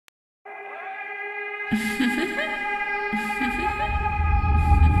I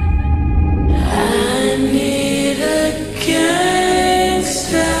need a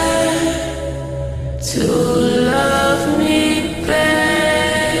gangster to love me better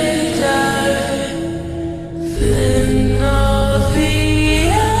than all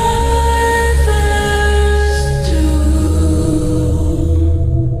the others do.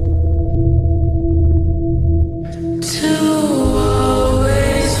 To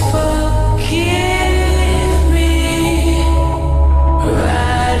always forgive me,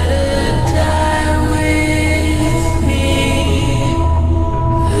 ride or die with me.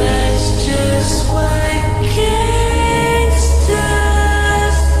 That's just what gangsters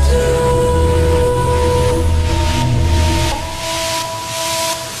do.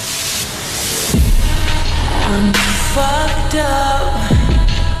 I'm fucked up,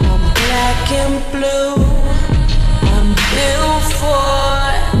 I'm black and blue. I'm built for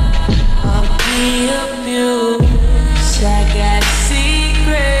the abuse. I got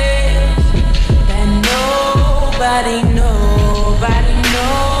secrets that nobody knows.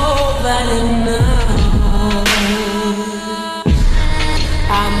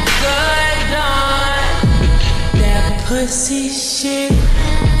 I'm good on that pussy shit.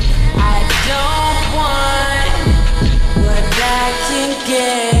 I don't want what I can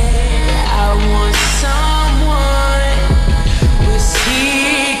get. I want someone with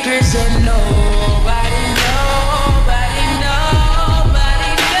secrets that nobody knows.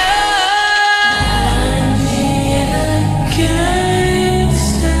 I need a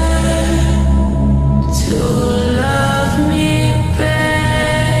gangster to love me better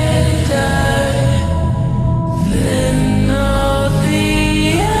than all the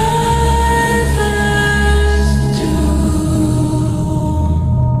others do.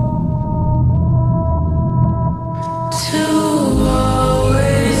 To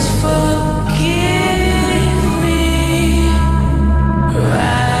always forgive me,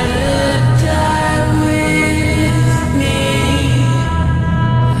 ride or die with me.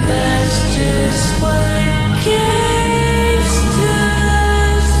 That's just what gangsters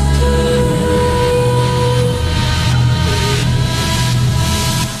do.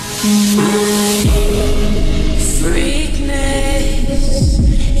 My freakness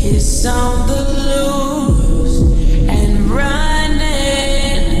is on the loose and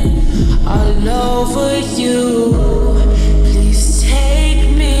running all over